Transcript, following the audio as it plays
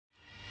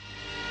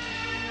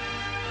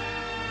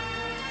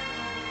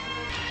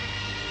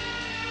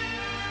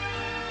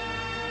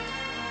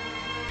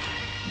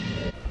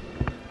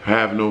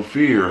Have no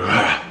fear.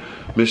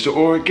 Mr.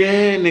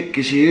 Organic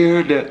is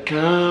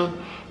here.com.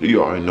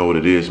 You already know what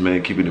it is,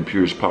 man. Keep it as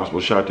pure as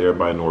possible. Shout out to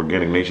everybody in the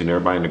Organic Nation,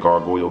 everybody in the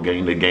Gargoyle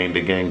gang, the gang,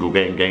 go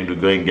gang,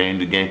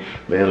 the gang.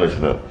 Man,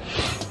 listen up.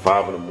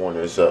 5 in the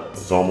morning, it's up.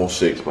 It's almost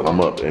 6, but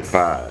I'm up at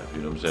 5.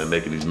 You know what I'm saying?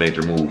 Making these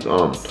major moves.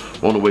 On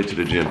the way to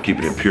the gym,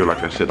 keeping it pure.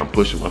 Like I said, I'm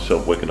pushing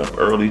myself, waking up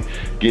early,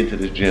 getting to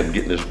this gym,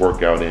 getting this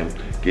workout in,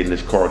 getting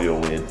this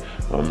cardio in.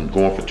 I'm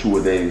going for 2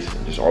 a days.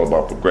 It's all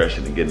about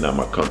progression and getting out of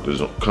my comfort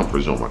zone.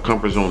 My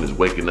comfort zone is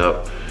waking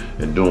up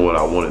and doing what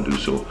I want to do.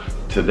 So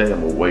today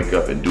I'm gonna wake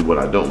up and do what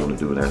I don't want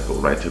to do, and that's go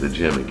right to the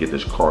gym and get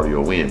this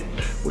cardio in,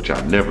 which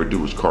I never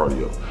do is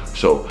cardio.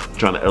 So I'm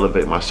trying to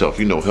elevate myself.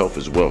 You know, health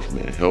is wealth,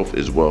 man. Health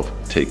is wealth.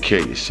 Take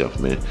care of yourself,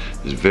 man.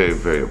 It's very,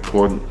 very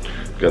important.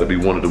 You gotta be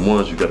one of the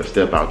ones. You gotta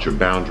step out your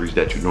boundaries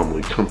that you're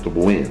normally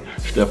comfortable in.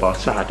 Step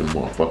outside them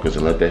motherfuckers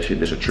and let that shit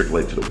just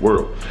matriculate to the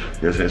world. You know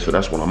what I'm saying? So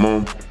that's what I'm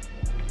on.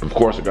 Of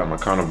course, I got my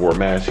carnivore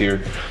mask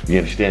here. You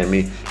understand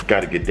me?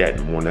 Gotta get that in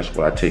the morning. That's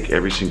what I take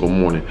every single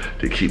morning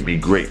to keep me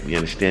great. You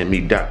understand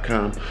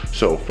me.com.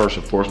 So first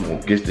and foremost, I'm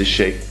gonna get this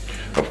shake.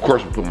 Of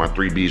course, we put my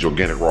 3B's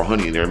organic raw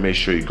honey in there. Make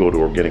sure you go to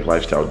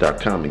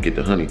organiclifestyle.com and get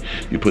the honey.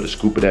 You put a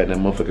scoop of that in that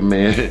motherfucking,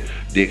 man.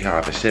 Dig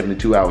high for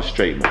 72 hours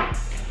straight, man.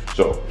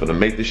 So for to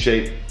make the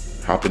shake,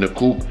 hop in the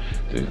coupe,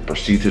 then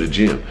proceed to the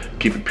gym.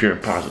 Keep it pure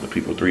and positive,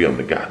 people. 3 of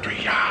them to God.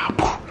 3,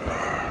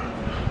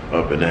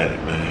 up and at it,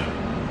 man.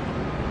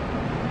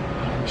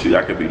 See,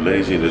 I could be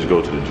lazy and just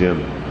go to the gym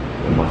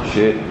and my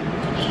shit,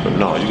 but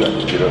no, you got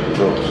to get up and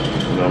go.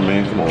 You know what I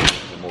mean? Come on,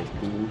 some more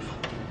pools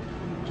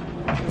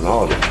and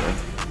all that, man.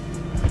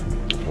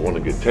 If I want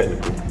to get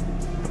technical,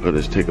 I could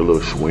just take a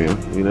little swim,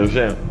 you know what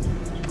I'm saying?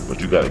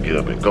 But you got to get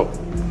up and go.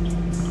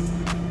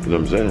 You know what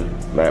I'm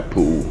saying? Lap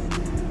pool,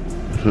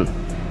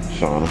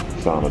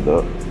 sauna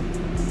duck,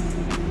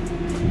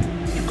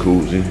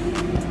 jacuzzi,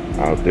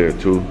 out there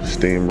too,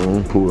 steam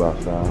room, pool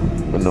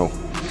outside, but no.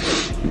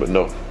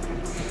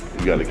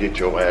 You gotta get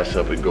your ass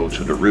up and go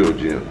to the real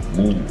gym.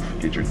 Move,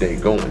 get your day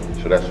going.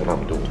 So that's what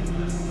I'm doing.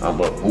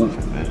 I'm up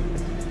moving, man.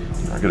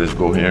 I could just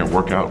go here and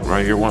work out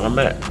right here where I'm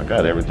at. I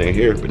got everything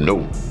here, but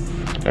no,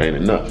 that ain't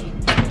enough.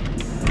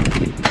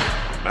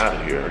 I'm out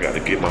of here. I gotta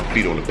get my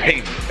feet on the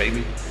pavement, baby.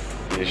 You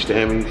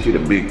understand me? See the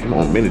big, come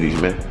on, amenities,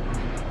 man.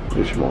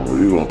 Bitch, come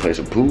on, you wanna play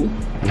some pool?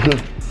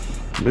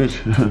 Bitch,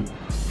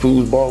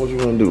 foosball, what you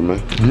wanna do, man?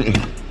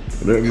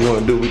 Whatever you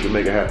wanna do, we can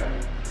make it happen.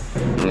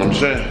 You know what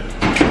I'm saying?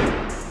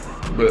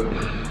 But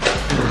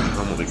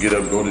I'm gonna get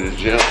up, go to this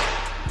gym,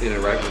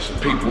 interact with some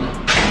people.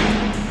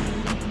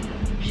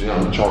 See,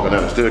 I'm chalking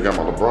out. I still got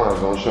my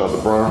LeBrons on. Shout out to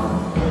LeBron.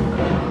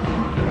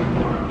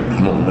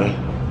 Come on,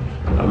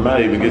 man. I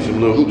might even get some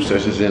little hoop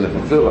sessions in if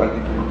I feel like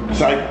it.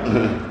 Psych.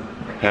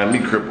 Have me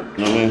crippled.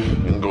 You know what I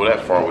mean? Didn't go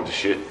that far with the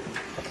shit.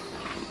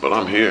 But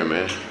I'm here,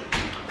 man.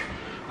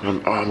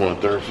 I'm on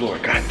the 3rd floor.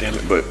 God damn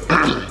it. But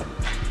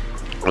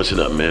listen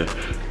up, man.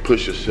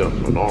 Push yourself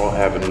on all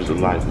avenues of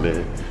life,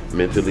 man.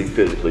 Mentally,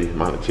 physically,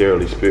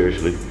 monetarily,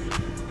 spiritually.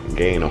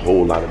 Gain a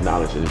whole lot of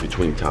knowledge in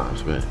between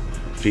times, man.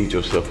 Feed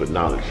yourself with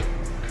knowledge.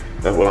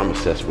 That's what I'm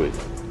obsessed with.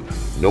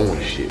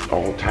 Knowing shit,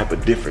 all type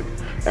of different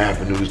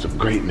avenues of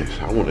greatness.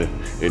 I want to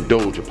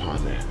indulge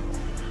upon that.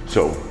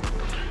 So,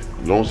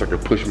 as long as I can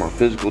push my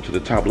physical to the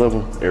top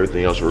level,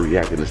 everything else will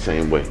react in the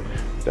same way.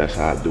 That's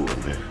how I do it,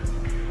 man.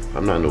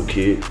 I'm not no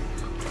kid.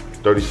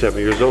 37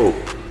 years old.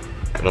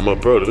 And I'm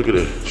up early. Look at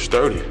it.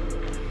 Sturdy.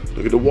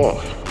 Look at the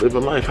walk.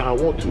 Living life how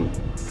I want to.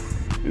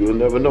 You'll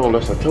never know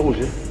unless I told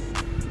you.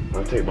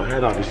 When I take my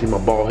hat off, you see my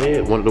bald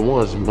head. One of the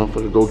ones,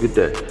 motherfucker, go get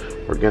that.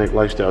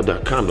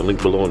 Organiclifestyle.com, the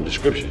link below in the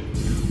description.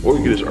 Or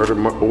you can just order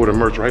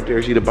merch right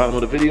there. See the bottom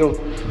of the video?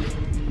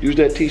 Use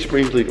that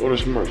Teespring link, order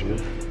some merch, man.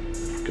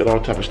 Got all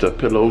type of stuff,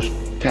 pillows,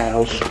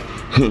 towels,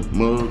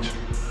 mugs,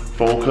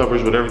 phone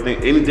covers with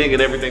everything, anything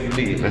and everything you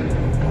need, man.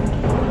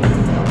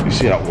 You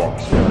see how it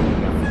walks.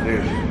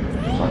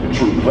 It's like a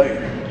true player.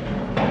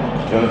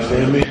 You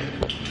understand me?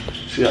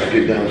 See how I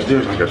get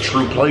downstairs like a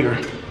true player.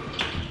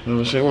 You know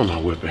what I'm saying? Where my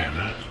whip at,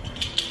 man?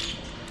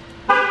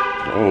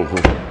 Oh,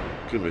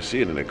 couldn't even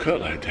see it in the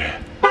cut like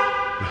that.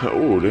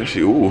 Oh, there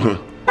she, ooh.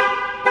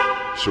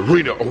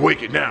 Serena,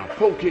 awaken now.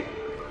 Poke it.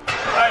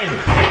 Hey.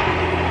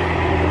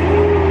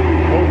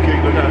 Okay,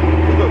 look out.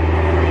 Look up.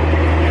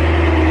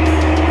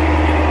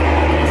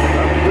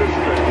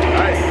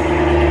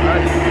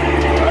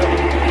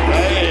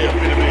 Hey, up in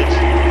the bitch.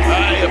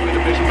 Hey, up in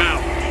the bitch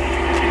mouth.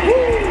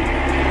 Woo.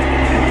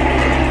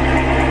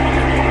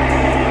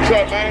 What's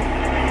up, man?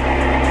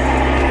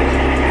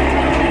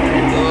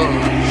 Oh,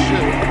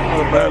 shit.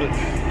 What about it?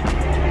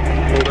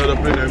 Hold that up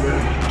in there,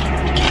 man.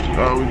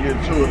 Oh, we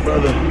getting to it,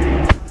 brother.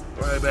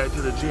 Right back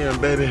to the gym,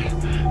 baby.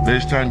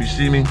 Next time you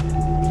see me,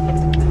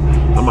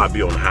 I might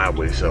be on the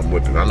highway something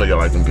whipping. I know y'all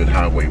like them good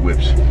highway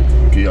whips.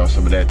 Give y'all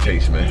some of that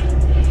taste, man.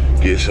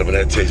 Get some of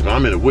that taste, man.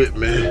 I'm in the whip,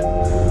 man.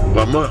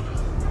 I'm up.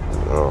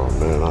 Oh,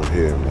 man, I'm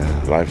here,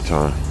 man.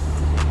 Lifetime.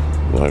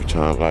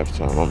 Lifetime.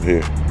 I'm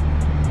here.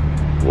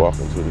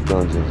 Walking to the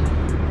dungeons.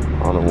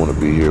 I don't want to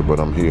be here, but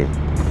I'm here.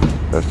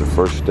 That's the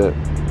first step.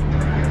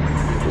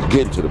 Just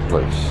getting to the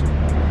place.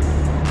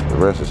 The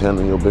rest is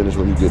handling your business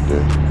when you get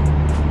there.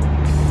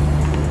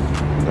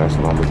 And that's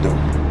what I'm gonna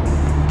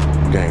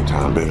do. Game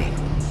time, baby.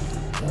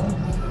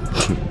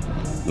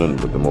 Nothing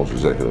but the most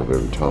executive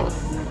every time.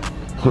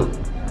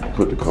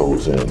 Put the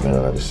codes in,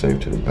 man. I just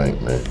saved to the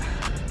bank, man.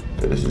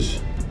 This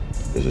is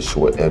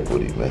sweat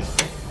equity, man.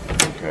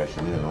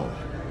 Cashing in on it.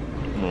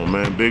 Come on,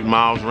 man. Big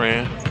miles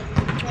ran.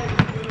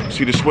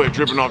 See the sweat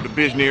dripping off the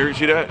bitch near you?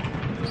 See that?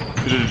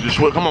 The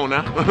sweat. Come on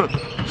now.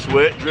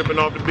 Sweat dripping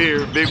off the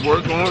beard. Big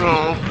work going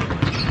on.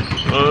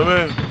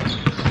 Man.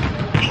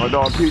 My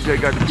dog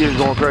PJ got the kids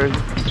going crazy.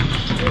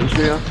 You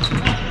see him?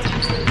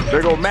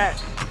 There go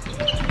Matt.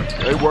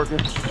 They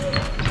working.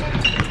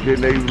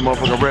 Getting these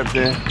motherfucking reps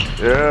in.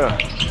 Yeah.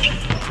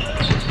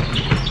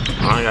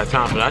 I ain't got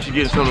time for that. I should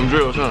get some of them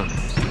drills, huh?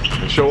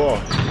 And show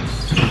off.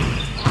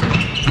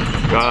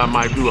 God, I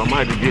might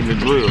just get in the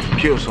drills and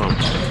kill something.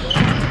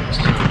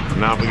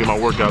 Now I'm gonna get my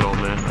workout on,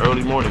 man.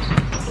 Early morning.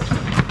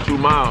 2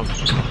 miles.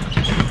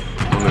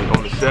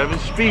 On the 7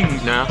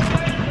 speed now.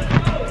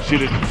 See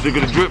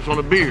the drips on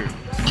the beard.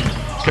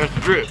 Catch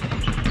the drip.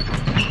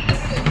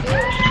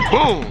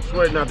 Boom!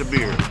 Sweating out the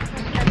beard.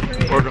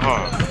 Working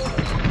hard.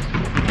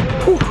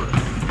 Whew.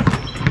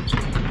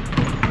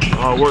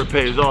 All work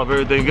pays off,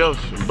 everything else,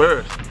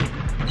 embarrassed.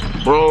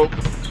 Broke,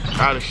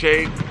 out of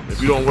shape. If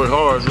you don't work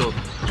hard, so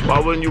why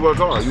wouldn't you work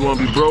hard? You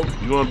wanna be broke?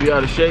 You wanna be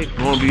out of shape?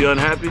 You wanna be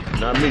unhappy?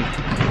 Not me.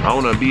 I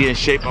wanna be in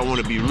shape, I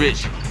wanna be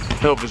rich.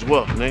 Health is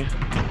wealth, man.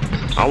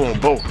 I want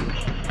both.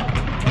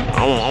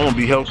 I wanna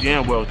be healthy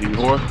and wealthy,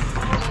 whore.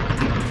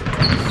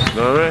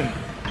 All right?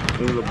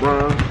 This is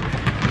LeBron.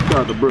 Shout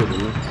out to Brooklyn,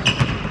 man.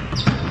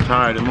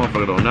 Tired of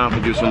motherfucker though. Now I'm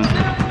gonna get some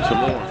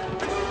more.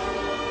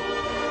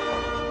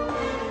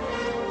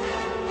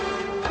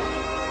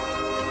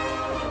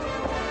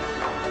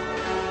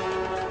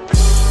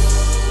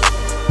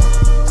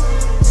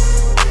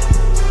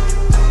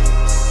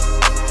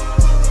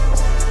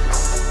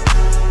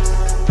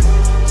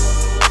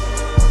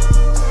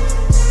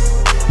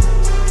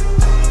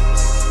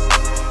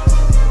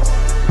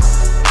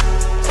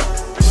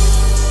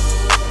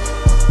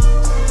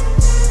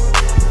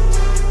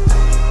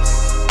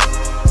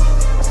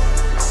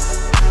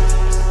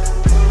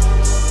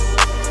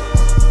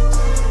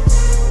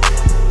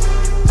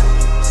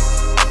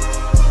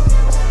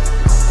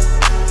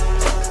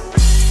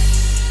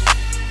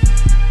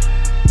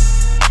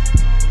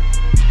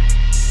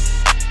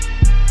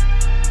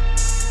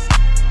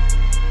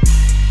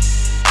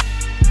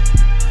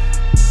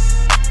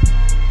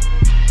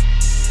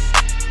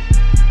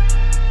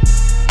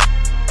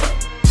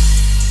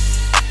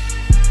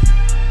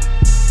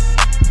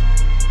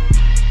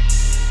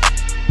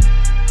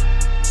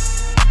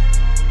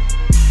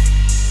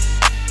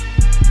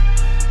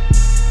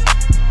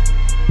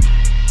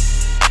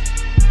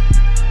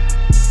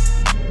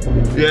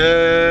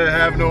 Yeah,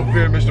 have no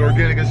fear, Mr.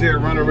 Organic is here,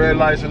 running red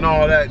lights and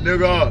all that,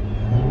 nigga.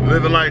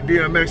 Living like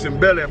DMX and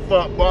Belly,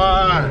 fuck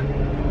boy.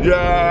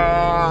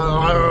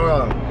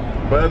 Yeah.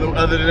 But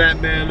other than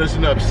that, man,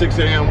 listen up. 6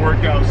 a.m.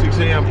 workout, 6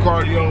 a.m.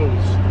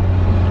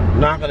 cardios.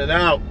 Knocking it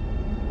out.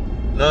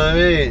 Know what I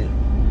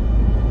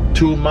mean?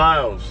 2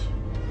 miles.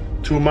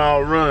 2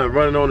 mile run,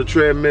 running on the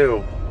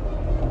treadmill.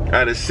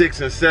 At a 6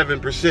 and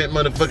 7%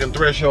 motherfucking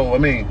threshold. I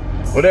mean,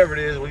 whatever it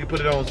is, when you put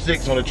it on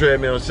 6 on the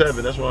treadmill,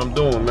 7, that's what I'm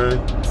doing, man.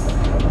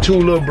 2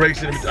 little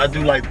breaks in between. I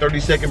do like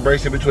 30-second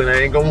breaks in between.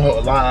 I ain't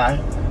gonna lie.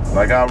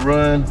 Like I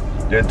run,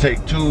 then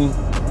take 2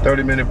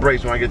 30-minute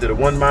breaks when I get to the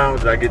 1 mile,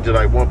 then I get to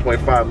like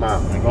 1.5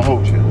 miles. I ain't gonna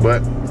hold you.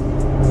 But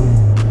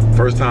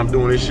first time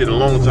doing this shit in a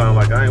long time.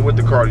 Like I ain't with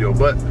the cardio,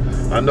 but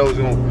I know it's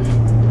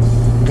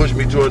gonna push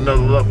me to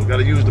another level.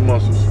 Gotta use the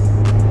muscles.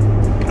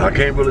 I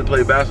can't really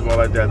play basketball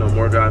like that no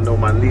more, because I know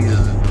my knees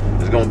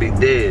is gonna be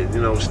dead.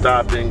 You know,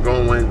 stopping,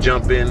 going,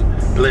 jumping,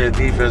 playing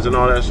defense and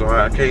all that, so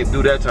I can't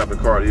do that type of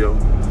cardio.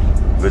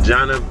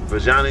 Vagina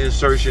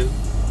insertion,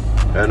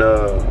 and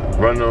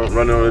running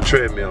on the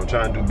treadmill. I'm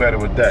trying to do better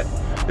with that.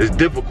 It's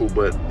difficult,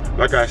 but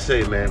like I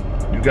say, man,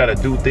 you gotta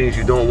do things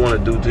you don't wanna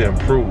do to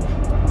improve.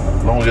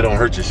 As long as you don't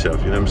hurt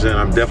yourself, you know what I'm saying?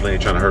 I'm definitely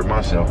ain't trying to hurt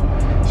myself.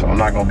 So I'm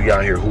not gonna be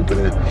out here hooping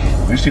it.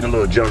 You see the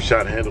little jump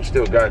shot handle,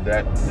 still got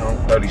that. You know,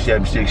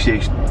 37,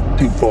 66,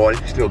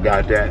 240, still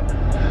got that.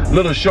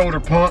 Little shoulder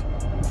pump.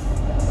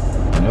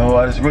 You know,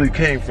 I just really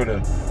came for the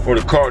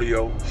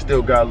cardio.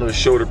 Still got a little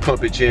shoulder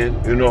pumpage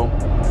in, you know.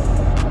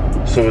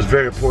 So it's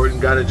very important.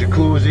 Got a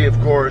jacuzzi, of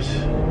course. You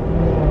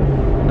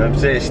know what I'm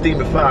saying?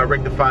 Steamify,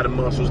 rectify the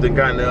muscles. Then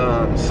got in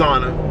the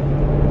sauna,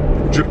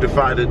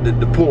 dripify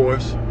the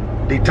pores,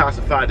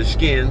 detoxify the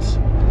skins.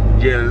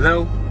 You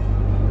know?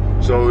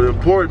 So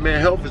important,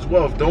 man. Health is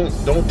wealth.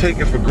 Don't take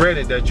it for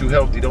granted that you're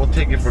healthy. Don't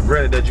take it for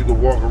granted that you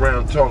can walk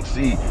around, talk,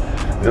 see. You know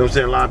what I'm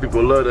saying? A lot of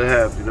people love to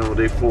have, you know,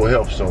 their full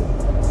health. So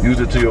use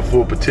it to your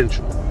full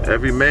potential.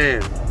 Every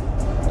man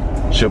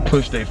should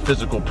push their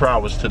physical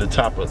prowess to the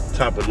top of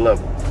the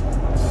level.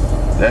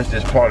 That's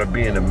just part of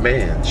being a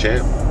man,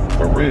 champ.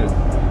 For real.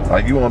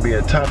 Like you want to be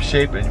in top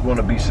shape and you want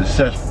to be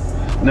successful.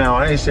 Now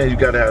I ain't saying you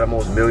got to have the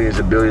most millions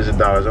and billions of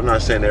dollars. I'm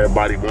not saying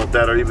everybody want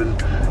that or even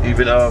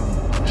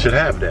should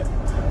have that.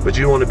 but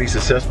you want to be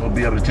successful,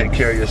 be able to take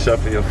care of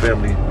yourself and your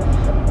family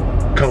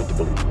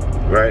comfortably,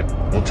 right?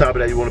 On top of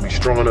that, you want to be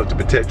strong enough to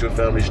protect your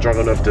family, strong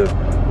enough to,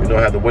 you know,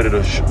 have the weight of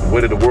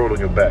the world on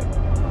your back,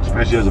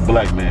 especially as a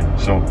black man.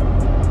 So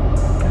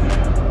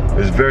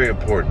it's very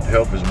important.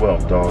 Health is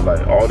wealth, dog.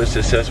 Like, all this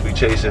success we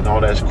chasing,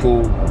 all that's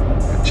cool.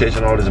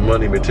 Chasing all this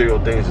money, material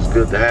things is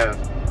good to have,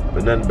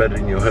 but nothing better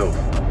than your health.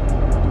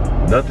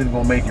 Nothing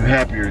gonna make you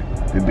happier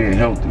than being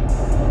healthy.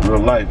 Real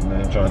life,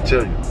 man, I'm trying to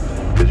tell you.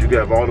 Because you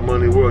got all the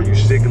money in the world, you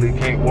sickly,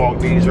 can't walk,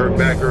 knees hurt,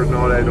 back hurt, and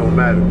all that, don't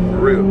matter. For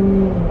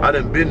real. I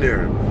done been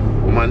there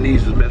when my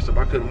knees was messed up.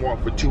 I couldn't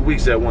walk for 2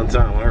 weeks at one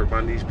time when I hurt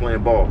my knees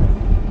playing ball.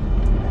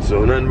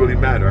 So nothing really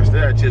mattered. I still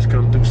had just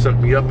come through, suck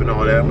me up and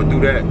all that. I'm gonna do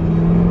that.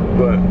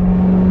 But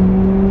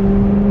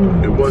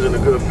it wasn't a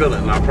good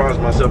feeling. And I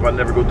promised myself I'd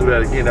never go through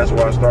that again. That's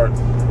why I started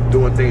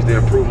doing things to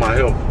improve my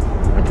health,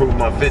 improve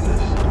my fitness.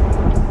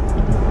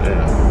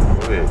 Damn,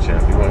 go ahead,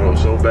 champ. You wanna go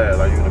so bad,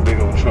 like you in a big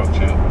old truck,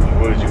 champ.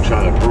 What is you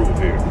trying to prove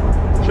here?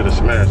 Should've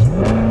smashed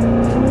him.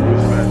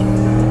 Smash him.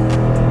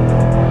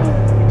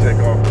 Take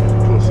off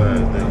those puss ass,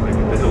 man. Like,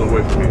 get the hell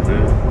away from me,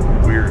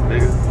 man. Weird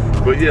nigga.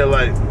 But yeah,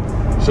 like,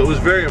 so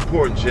it's very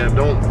important, champ.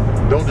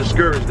 Don't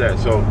discourage that.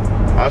 So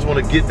I just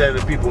want to get that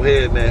in people's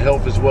head, man.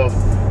 Health is wealth.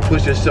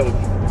 Push yourself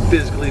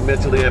physically,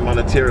 mentally, and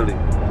monetarily.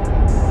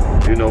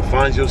 You know,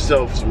 find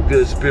yourself some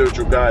good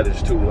spiritual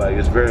guidance too. Like,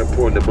 it's very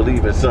important to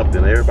believe in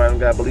something. Everybody don't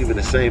gotta believe in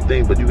the same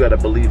thing, but you gotta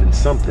believe in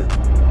something,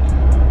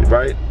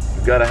 right?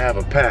 You gotta have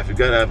a path. You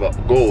gotta have a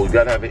goal. You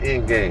gotta have an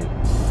end game.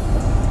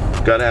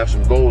 You gotta have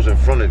some goals in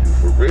front of you.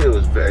 For real,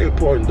 it's very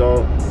important,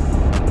 dog.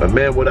 A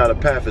man without a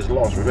path is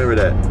lost. Remember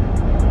that.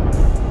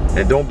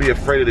 And don't be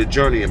afraid of the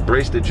journey.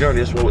 Embrace the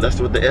journey. That's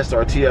what the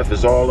SRTF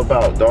is all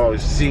about, dog.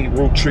 Seed,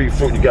 root, tree,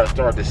 fruit. You gotta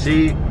start the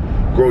seed,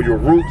 grow your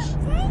roots,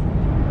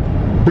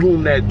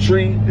 bloom that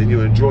tree, then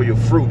you enjoy your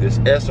fruit. It's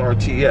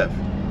SRTF.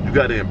 You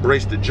gotta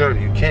embrace the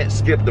journey. You can't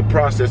skip the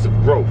process of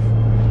growth.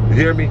 You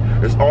hear me?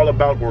 It's all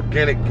about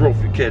organic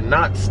growth. You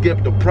cannot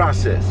skip the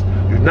process.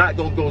 You're not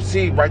gonna go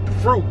seed right the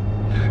fruit.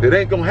 It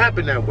ain't gonna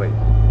happen that way.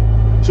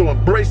 So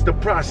embrace the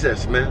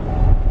process, man.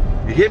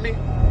 You hear me?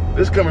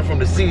 This coming from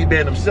the seed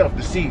man himself,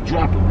 the seed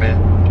dropper, man.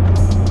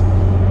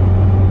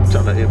 I'm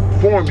trying to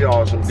inform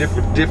y'all some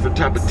different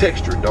type of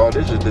texture, dog.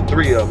 This is the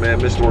 3 of them, man.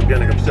 Mr.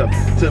 Organic himself.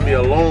 It took me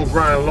a long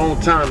grind, long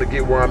time to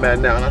get where I'm at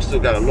now, and I still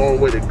got a long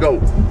way to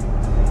go.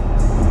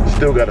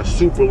 Still got a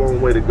super long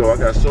way to go. I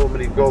got so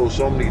many goals,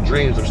 so many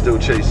dreams I'm still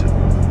chasing.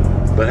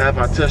 But have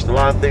I touched a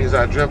lot of things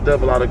I dreamt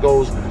of, a lot of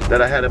goals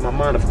that I had in my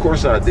mind? Of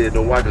course I did.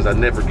 Know why? Because I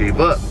never gave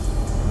up.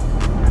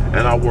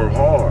 And I work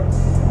hard.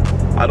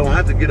 I don't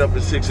have to get up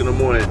at 6 in the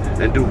morning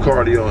and do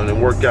cardio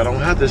and work out. I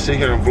don't have to sit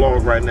here and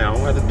vlog right now. I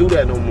don't have to do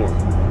that no more.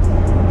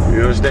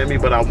 You understand me?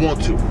 But I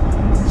want to.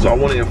 So I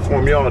want to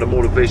inform y'all the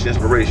motivation,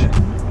 inspiration.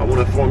 I want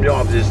to inform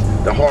y'all just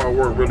the hard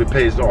work really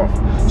pays off.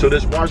 So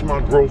just watch my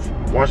growth,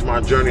 watch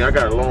my journey. I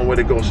got a long way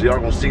to go. So y'all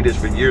gonna see this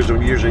for years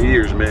and years and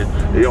years, man.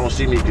 Y'all gonna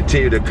see me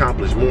continue to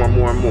accomplish more and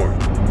more and more.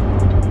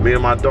 Me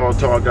and my dog,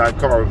 Tall Guy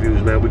Car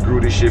Reviews, man, we grew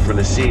this shit from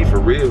the seed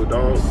for real,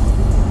 dog.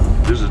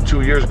 This was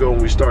 2 years ago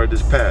when we started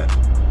this path.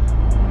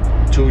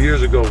 2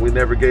 years ago, we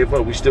never gave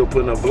up. We still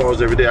putting up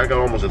vlogs every day. I got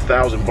almost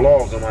 1,000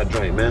 vlogs on my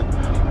joint, man.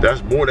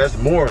 That's more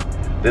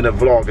than a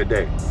vlog a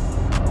day.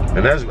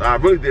 And I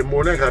really did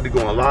more than that, 'cause I be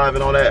going live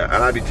and all that,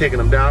 and I be taking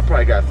them down. I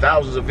probably got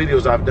thousands of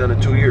videos I've done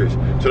in 2 years.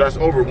 So that's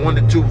over 1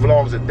 to 2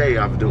 vlogs a day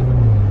I've doing.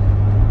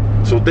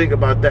 So think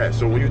about that.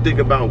 So when you think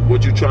about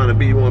what you're trying to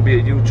be, you want to be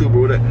a YouTuber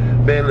or whatever,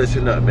 man,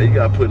 listen up, man. You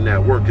got to put in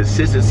that work.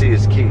 Consistency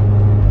is key.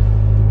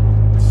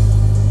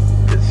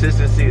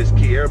 Consistency is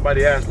key.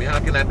 Everybody asks me, how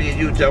can I be a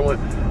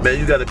YouTuber? Man,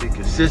 you got to be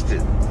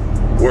consistent.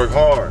 Work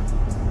hard.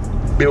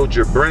 Build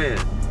your brand.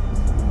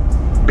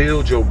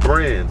 Build your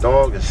brand,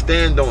 dog, and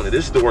stand on it.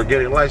 This is the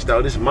organic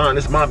lifestyle. This is mine.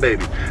 This is my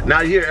baby.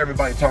 Now you hear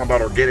everybody talking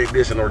about organic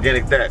this and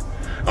organic that.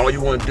 Oh,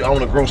 you want to do, I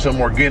want to grow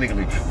something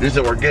organically. This is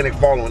organic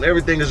following.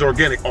 Everything is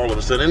organic all of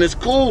a sudden, and it's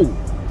cool.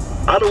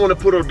 I don't want to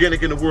put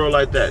organic in the world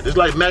like that. Just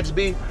like Max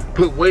B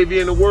put wavy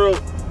in the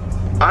world,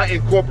 I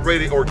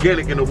incorporated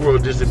organic in the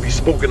world just to be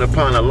spoken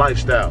upon a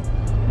lifestyle.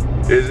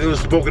 It was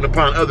spoken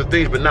upon other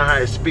things, but not how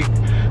it speak.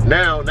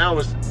 Now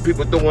it's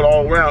people throw it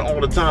all around all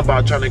the time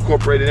about trying to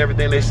incorporate in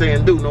everything they say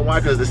and do. Know why?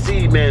 Because the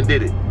seed man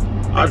did it.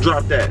 I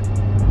dropped that.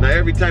 Now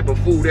every type of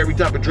food, every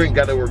type of drink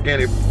got an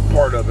organic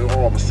part of it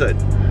all of a sudden.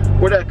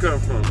 Where'd that come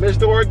from?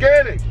 Mr.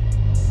 Organic.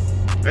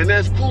 And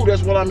that's cool.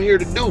 That's what I'm here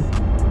to do.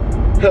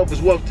 Health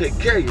is wealth. Take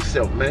care of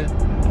yourself, man.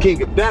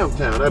 King of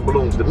downtown. That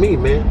belongs to me,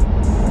 man.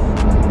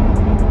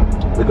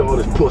 Look at all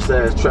this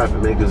puss-ass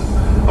traffic, man, because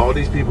all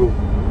these people,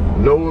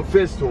 no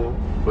offense to them,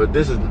 but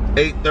this is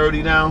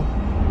 8:30 now.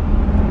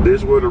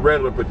 This is where the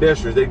regular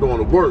pedestrians, they going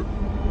to work.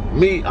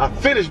 Me, I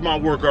finished my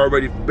work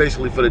already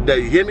basically for the day,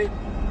 you hear me?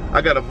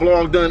 I got a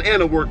vlog done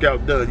and a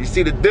workout done. You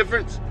see the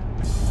difference?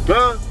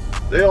 Huh?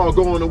 They all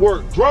going to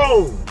work.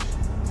 Drones!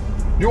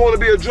 You want to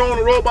be a drone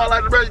or robot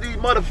like the rest of these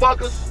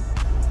motherfuckers?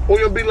 Or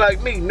you'll be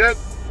like me, nigga?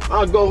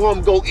 I'll go home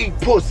and go eat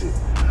pussy.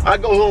 I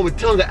go home and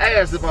tongue the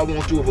ass if I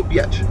want to of a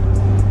bitch.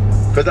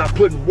 Cause I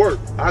put in work.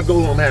 I go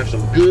home and have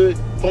some good,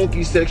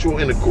 funky sexual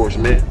intercourse,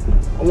 man.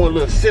 I want a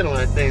little scent on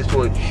that thing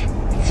so it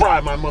fry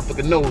my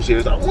motherfucking nose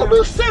hairs. I want a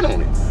little scent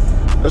on it.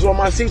 That's why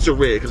my seats are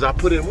red, cause I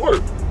put in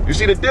work. You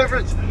see the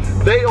difference?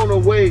 They on the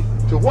way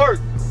to work.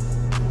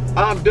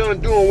 I'm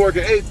done doing work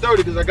at 8:30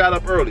 because I got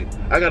up early.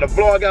 I got a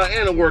vlog out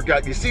and a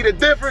workout. You see the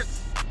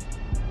difference?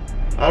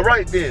 All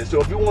right then,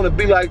 so if you want to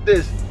be like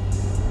this,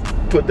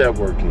 put that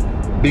work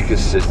in. Be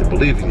consistent,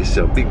 believe in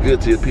yourself, be good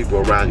to your people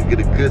around you. Get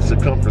a good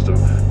circumference of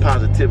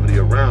positivity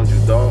around you,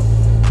 dog.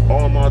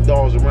 All my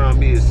dogs around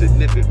me is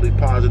significantly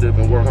positive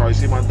and work hard.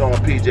 You see my dog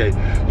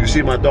PJ, you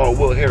see my dog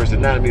Will Harris,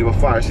 Anatomy of a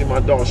Fire. You see my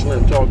dog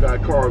Slim, Tall Guy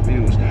Car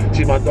Reviews.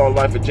 See my dog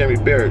Life of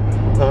Jeremy Barrett,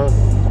 huh?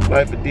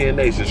 Life of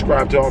DNA.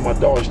 Subscribe to all my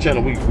dogs'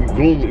 channel. We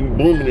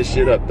blooming this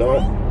shit up,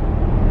 dog.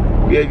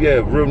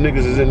 Yeah, real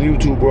niggas is in the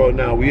YouTube world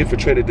now. We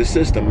infiltrated the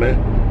system, man.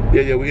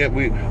 Yeah, we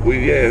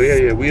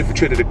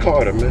infiltrated the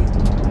Carter, man.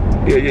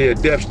 Yeah,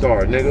 Death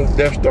Star, nigga.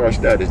 Death Star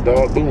status,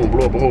 dog. Boom,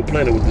 blow up a whole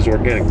planet with this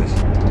organicness.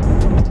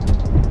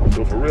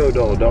 So for real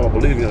though, dog,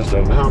 believe in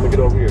yourself. Now how I'm gonna get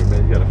over here,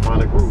 man? You gotta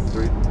find a groove,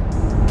 3.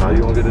 How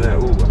you gonna get in that?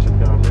 Ooh, I should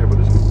down there, but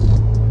it's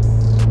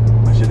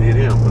cool. I should hit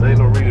him, but ain't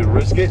no reason to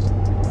risk it.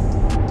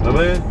 No,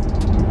 man.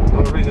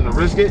 No reason to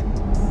risk it.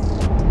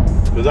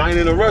 Cause I ain't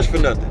in a rush for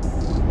nothing.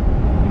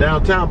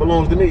 Downtown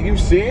belongs to me. You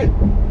see it?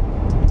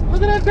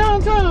 Look at that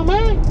downtown,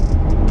 man.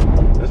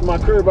 That's my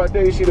crib right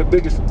there. You see the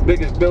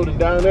biggest building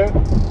down there?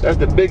 That's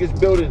the biggest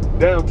building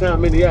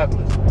downtown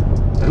Minneapolis.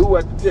 And who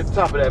at the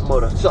top of that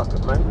mother sucker,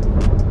 man?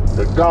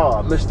 The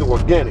God, Mr.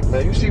 Organic,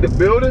 man. You see the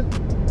building?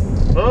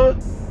 Huh?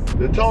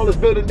 The tallest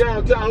building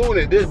downtown. Who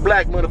is it? This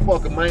black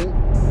motherfucker,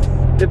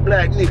 man. This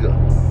black nigga.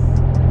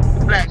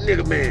 The black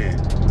nigga, man.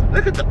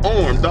 Look at the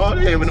arm, dog.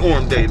 They have an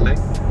arm day, man.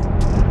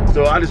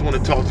 So I just want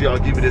to talk to y'all,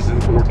 give you this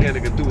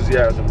organic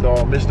enthusiasm,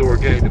 dog. Mr.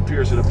 Organic, the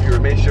purest of the pure.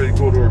 Make sure you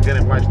go to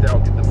Organic Lifestyle,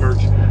 get the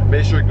merch.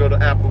 Make sure you go to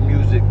Apple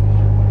Music,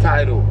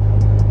 Tidal,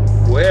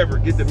 wherever,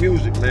 get the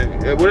music,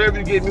 man. Wherever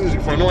you get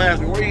music from, don't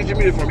ask me where you get your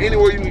music from.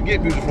 Anywhere you can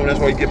get music from, that's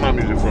where you get my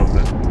music from,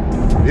 man.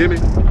 You hear me?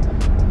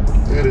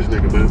 Look at this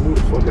nigga, man. Move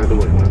the fuck out of the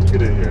way, man. Let's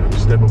get in here. Let me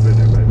step up in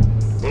there,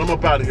 man. But I'm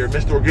up out of here.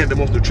 Mr. Organic, the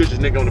most nutritious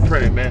nigga on the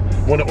planet, man.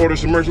 Want to order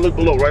some merch? Look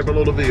below, right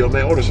below the video,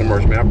 man. Order some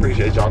merch, man. I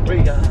appreciate y'all.